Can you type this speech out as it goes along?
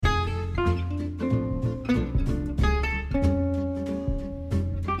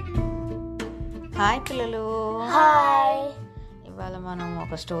పిల్లలు. హాయ్. ఇవాళ మనం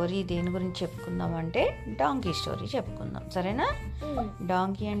ఒక స్టోరీ దేని గురించి చెప్పుకుందాం అంటే డాంకీ స్టోరీ చెప్పుకుందాం, సరేనా?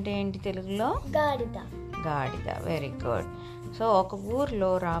 డాంకీ అంటే ఏంటి తెలుగులో? గాడిద. గాడిద. Very good. సో ఒక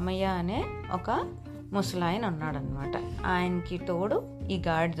ఊర్లో రామయ్య అనే ఒక ముసలాయన ఉన్నాడనమాట. ఆయనకి తోడు ఈ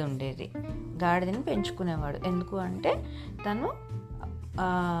గాడిద ఉండేది. గాడిదని పెంచుకునేవాడు. ఎందుకు అంటే తను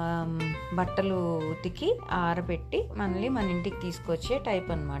బట్టలు ఉతికి ఆరబెట్టి మనల్ని మన ఇంటికి తీసుకొచ్చే టైప్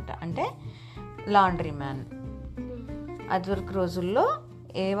అనమాట. అంటే లాండ్రీ మ్యాన్. అదివరకు రోజుల్లో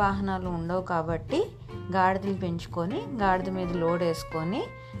ఏ వాహనాలు ఉండవు కాబట్టి గాడిదని పెంచుకొని గాడిద మీద లోడ్ వేసుకొని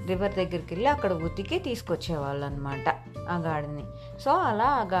రివర్ దగ్గరికి వెళ్ళి అక్కడ ఉతికి తీసుకొచ్చేవాళ్ళు అనమాట ఆ గాడిదని. సో అలా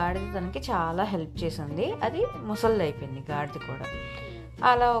ఆ గాడిద తనకి చాలా హెల్ప్ చేసింది. అది ముసలిది అయిపోయింది గాడిద కూడా.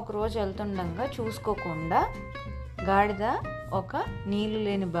 అలా ఒకరోజు వెళ్తుండగా చూసుకోకుండా గాడిద ఒక నీళ్లు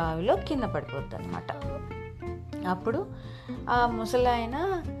లేని బావిలో కింద పడిపోద్ది అనమాట. అప్పుడు ఆ ముసలాయన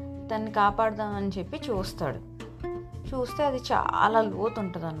తన్ని కాపాడదామని చెప్పి చూస్తే అది చాలా లోతు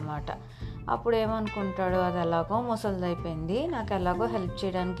ఉంటుంది అనమాట. అప్పుడు ఏమనుకుంటాడు, అది ఎలాగో ముసలిదైపోయింది, నాకు ఎలాగో హెల్ప్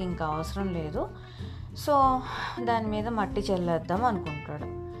చేయడానికి ఇంకా అవసరం లేదు, సో దాని మీద మట్టి చల్లేద్దాం అనుకుంటాడు.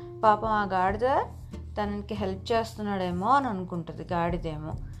 పాపం ఆ గాడిద తనకి హెల్ప్ చేస్తున్నాడేమో అని అనుకుంటుంది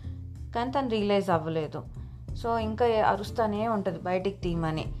గాడిదేమో, కానీ తను రియలైజ్ అవ్వలేదు. సో ఇంకా అరుస్తానే ఉంటుంది బయటికి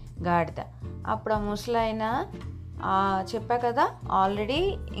తీయమని గాడిద. అప్పుడు ఆ ముసలాయన చెప్పా కదా ఆల్రెడీ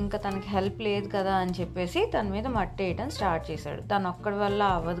ఇంకా తనకి హెల్ప్ లేదు కదా అని చెప్పేసి తన మీద మట్టి వేయడం స్టార్ట్ చేశాడు. తను ఒక్కడి వల్ల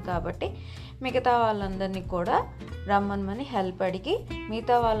అవ్వదు కాబట్టి మిగతా వాళ్ళందరినీ కూడా రమ్మని హెల్ప్ అడిగి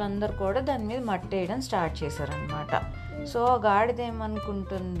మిగతా వాళ్ళందరూ కూడా దాని మీద మట్టి వేయడం స్టార్ట్ చేశారనమాట. సో గాడిద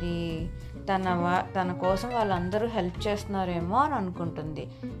ఏమనుకుంటుంది, తన కోసం వాళ్ళందరూ హెల్ప్ చేస్తున్నారేమో అని అనుకుంటుంది.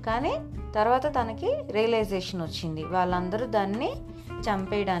 కానీ తర్వాత తనకి రియలైజేషన్ వచ్చింది, వాళ్ళందరూ దాన్ని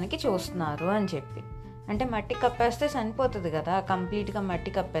చంపేయడానికి చూస్తున్నారు అని చెప్పి. అంటే మట్టి కప్పేస్తే చనిపోతుంది కదా, కంప్లీట్గా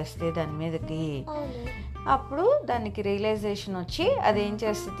మట్టి కప్పేస్తే దాని మీదకి. అప్పుడు దానికి రియలైజేషన్ వచ్చి అదేం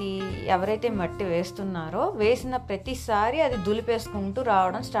చేస్తుంది, ఎవరైతే మట్టి వేస్తున్నారో వేసిన ప్రతిసారి అది దులిపేసుకుంటూ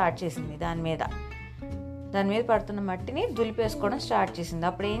రావడం స్టార్ట్ చేసింది. దాని మీద పడుతున్న మట్టిని దులిపేసుకోవడం స్టార్ట్ చేసింది.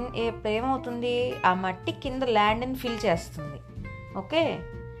 అప్పుడు ఏమవుతుంది, ఆ మట్టి కింద ల్యాండ్ని ఫిల్ చేస్తుంది. ఓకే,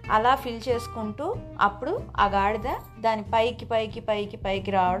 అలా ఫిల్ చేసుకుంటూ అప్పుడు ఆ గాడిద దాని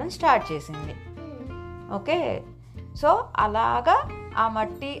పైకి రావడం స్టార్ట్ చేసింది. ఓకే, సో అలాగా ఆ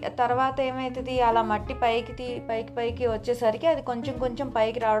మట్టి తర్వాత ఏమవుతుంది, అలా మట్టి పైకి వచ్చేసరికి అది కొంచెం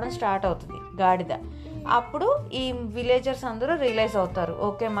పైకి రావడం స్టార్ట్ అవుతుంది గాడిద. అప్పుడు ఈ విలేజర్స్ అందరూ రియలైజ్ అవుతారు,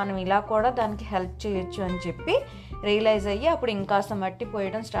 ఓకే మనం ఇలా కూడా దానికి హెల్ప్ చేయొచ్చు అని చెప్పి రియలైజ్ అయ్యి అప్పుడు ఇంకాస్త మట్టి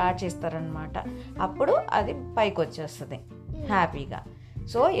పోయడం స్టార్ట్ చేస్తారనమాట. అప్పుడు అది పైకి వచ్చేస్తుంది హ్యాపీగా.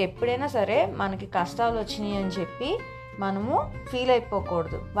 సో ఎప్పుడైనా సరే మనకి కష్టాలు వచ్చినాయి అని చెప్పి మనము ఫీల్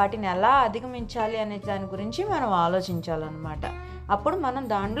అయిపోకూడదు, వాటిని ఎలా అధిగమించాలి అనే దాని గురించి మనం ఆలోచించాలన్నమాట. అప్పుడు మనం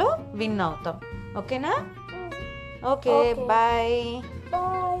దాంట్లో విన్ అవుతాం. ఓకేనా? Okay, bye.